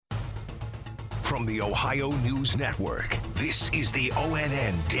From the Ohio News Network, this is the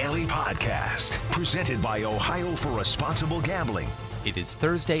ONN Daily Podcast, presented by Ohio for Responsible Gambling. It is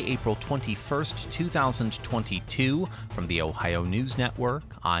Thursday, April 21st, 2022. From the Ohio News Network,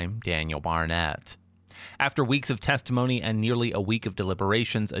 I'm Daniel Barnett. After weeks of testimony and nearly a week of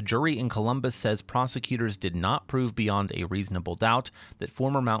deliberations, a jury in Columbus says prosecutors did not prove beyond a reasonable doubt that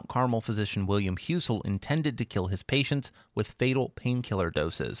former Mount Carmel physician William Husel intended to kill his patients with fatal painkiller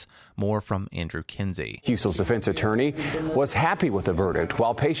doses. More from Andrew Kinsey. Husel's defense attorney was happy with the verdict,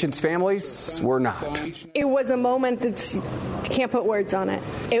 while patients' families were not. It was a moment that you can't put words on it.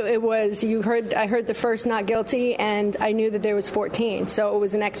 It was, I heard the first not guilty, and I knew that there was 14. So it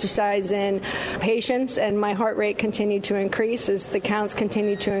was an exercise in patience, and my heart rate continued to increase as the counts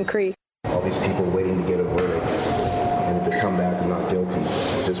continued to increase. All these people waiting to get a verdict, and if they come back and not guilty,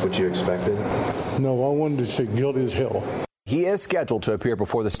 is this what you expected? No, I wanted to say guilty as hell. He is scheduled to appear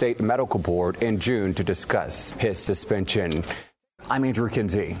before the state medical board in June to discuss his suspension. I'm Andrew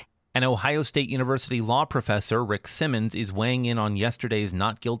Kinsey. An Ohio State University law professor, Rick Simmons, is weighing in on yesterday's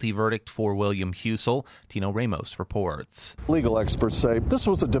not guilty verdict for William Husel. Tino Ramos reports. Legal experts say this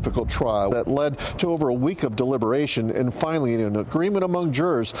was a difficult trial that led to over a week of deliberation and finally an agreement among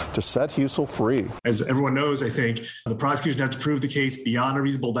jurors to set Husel free. As everyone knows, I think the prosecution had to prove the case beyond a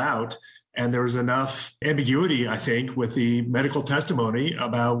reasonable doubt. And there was enough ambiguity, I think, with the medical testimony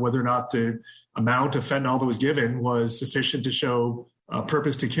about whether or not the amount of fentanyl that was given was sufficient to show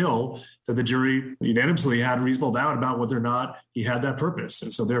purpose to kill, that the jury unanimously had a reasonable doubt about whether or not he had that purpose.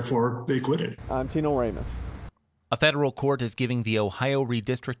 And so therefore they acquitted. I'm Tino Ramos. A federal court is giving the Ohio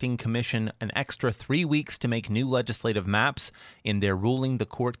Redistricting Commission an extra 3 weeks to make new legislative maps. In their ruling, the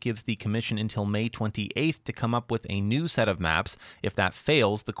court gives the commission until May 28th to come up with a new set of maps. If that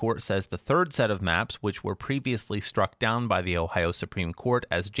fails, the court says the third set of maps, which were previously struck down by the Ohio Supreme Court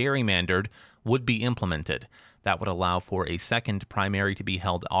as gerrymandered, would be implemented. That would allow for a second primary to be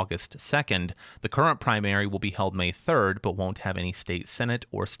held August 2nd. The current primary will be held May 3rd, but won't have any state Senate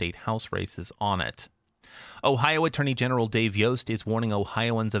or state House races on it. Ohio Attorney General Dave Yost is warning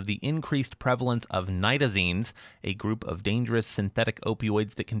Ohioans of the increased prevalence of nitazenes, a group of dangerous synthetic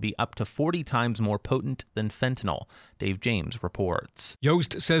opioids that can be up to 40 times more potent than fentanyl. Dave James reports.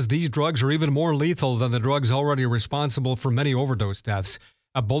 Yost says these drugs are even more lethal than the drugs already responsible for many overdose deaths.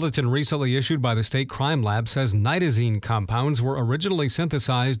 A bulletin recently issued by the state crime lab says nitazene compounds were originally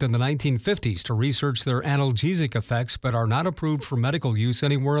synthesized in the 1950s to research their analgesic effects, but are not approved for medical use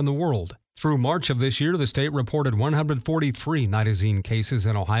anywhere in the world. Through March of this year, the state reported 143 nitazene cases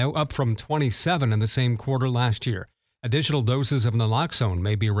in Ohio, up from 27 in the same quarter last year. Additional doses of naloxone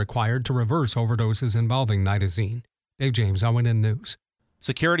may be required to reverse overdoses involving nitazene. Dave James, ONN News.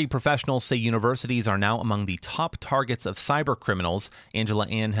 Security professionals say universities are now among the top targets of cyber criminals. Angela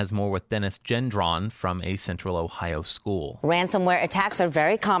Ann has more with Dennis Gendron from a Central Ohio school. Ransomware attacks are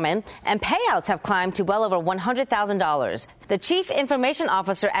very common, and payouts have climbed to well over $100,000. The chief information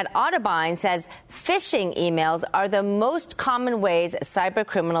officer at Audubon says phishing emails are the most common ways cyber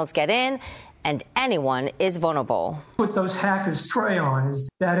criminals get in, and anyone is vulnerable. What those hackers prey on is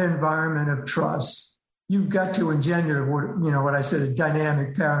that environment of trust. You've got to engender what I said, a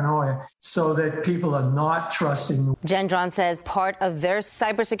dynamic paranoia, so that people are not trusting. Gendron says part of their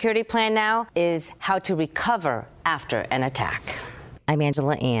cybersecurity plan now is how to recover after an attack. I'm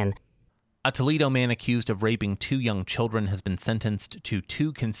Angela Ann. A Toledo man accused of raping 2 young children has been sentenced to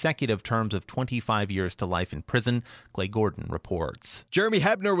 2 consecutive terms of 25 years to life in prison. Clay Gordon reports. Jeremy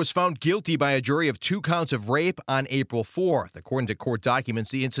Hebner was found guilty by a jury of 2 counts of rape on April 4th. According to court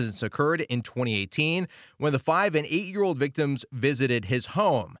documents, the incidents occurred in 2018 when the 5- and 8-year-old victims visited his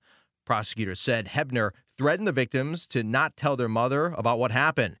home. Prosecutors said Hebner threatened the victims to not tell their mother about what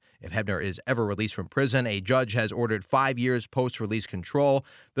happened. If Hebner is ever released from prison, a judge has ordered 5 years post-release control.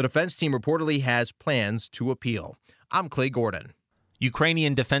 The defense team reportedly has plans to appeal. I'm Clay Gordon.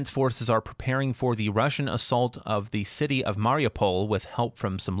 Ukrainian defense forces are preparing for the Russian assault of the city of Mariupol with help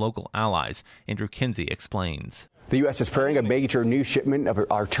from some local allies. Andrew Kinsey explains. The U.S. is preparing a major new shipment of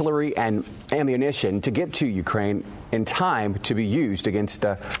artillery and ammunition to get to Ukraine in time to be used against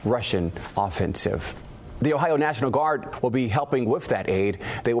the Russian offensive. The Ohio National Guard will be helping with that aid.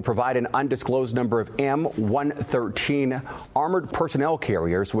 They will provide an undisclosed number of M113 armored personnel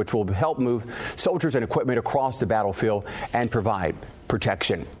carriers, which will help move soldiers and equipment across the battlefield and provide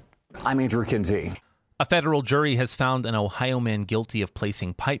protection. I'm Andrew Kinsey. A federal jury has found an Ohio man guilty of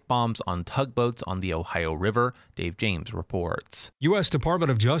placing pipe bombs on tugboats on the Ohio River. Dave James reports. U.S.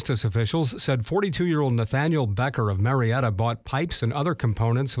 Department of Justice officials said 42-year-old Nathaniel Becker of Marietta bought pipes and other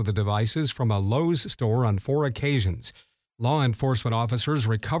components of the devices from a Lowe's store on 4 occasions. Law enforcement officers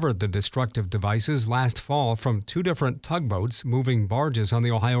recovered the destructive devices last fall from 2 different tugboats moving barges on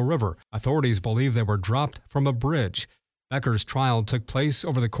the Ohio River. Authorities believe they were dropped from a bridge. Becker's trial took place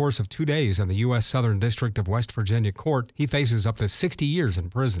over the course of 2 days in the U.S. Southern District of West Virginia court. He faces up to 60 years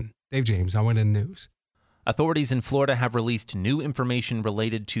in prison. Dave James, ONN News. Authorities in Florida have released new information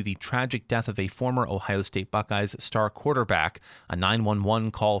related to the tragic death of a former Ohio State Buckeyes star quarterback. A 911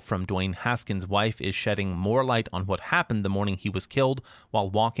 call from Dwayne Haskins' wife is shedding more light on what happened the morning he was killed while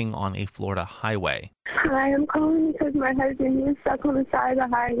walking on a Florida highway. Hi, I'm calling because my husband was stuck on the side of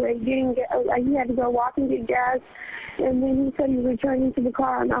the highway getting gas. He had to go walk and get gas, and then he said he was returning to the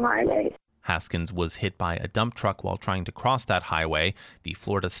car on the highway. Haskins was hit by a dump truck while trying to cross that highway. The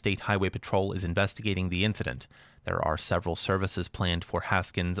Florida State Highway Patrol is investigating the incident. There are several services planned for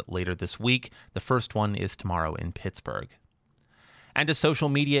Haskins later this week. The first one is tomorrow in Pittsburgh. And a social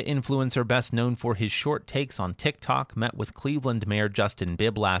media influencer best known for his short takes on TikTok met with Cleveland Mayor Justin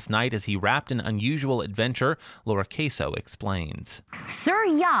Bibb last night as he wrapped an unusual adventure. Laura Queso explains. Sir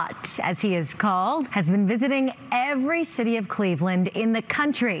Yacht, as he is called, has been visiting every city of Cleveland in the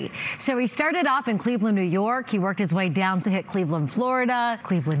country. So he started off in Cleveland, New York. He worked his way down to hit Cleveland, Florida,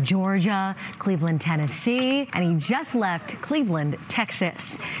 Cleveland, Georgia, Cleveland, Tennessee, and he just left Cleveland,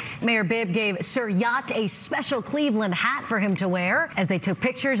 Texas. Mayor Bibb gave Sir Yacht a special Cleveland hat for him to wear as they took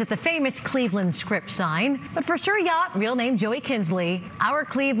pictures at the famous Cleveland Script sign. But for Sir Yacht, real name Joey Kinsley, our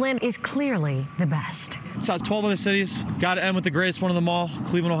Cleveland is clearly the best. Saw 12 other cities. Got to end with the greatest one of them all,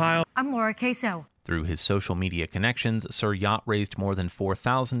 Cleveland, Ohio. I'm Laura Queso. Through his social media connections, Sir Yacht raised more than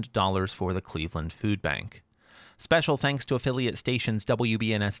 $4,000 for the Cleveland Food Bank. Special thanks to affiliate stations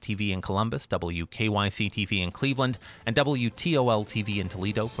WBNS-TV in Columbus, WKYC-TV in Cleveland, and WTOL-TV in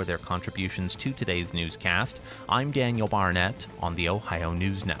Toledo for their contributions to today's newscast. I'm Daniel Barnett on the Ohio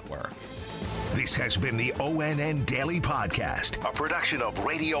News Network. This has been the ONN Daily Podcast, a production of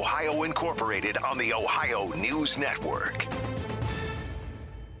Radio Ohio Incorporated on the Ohio News Network.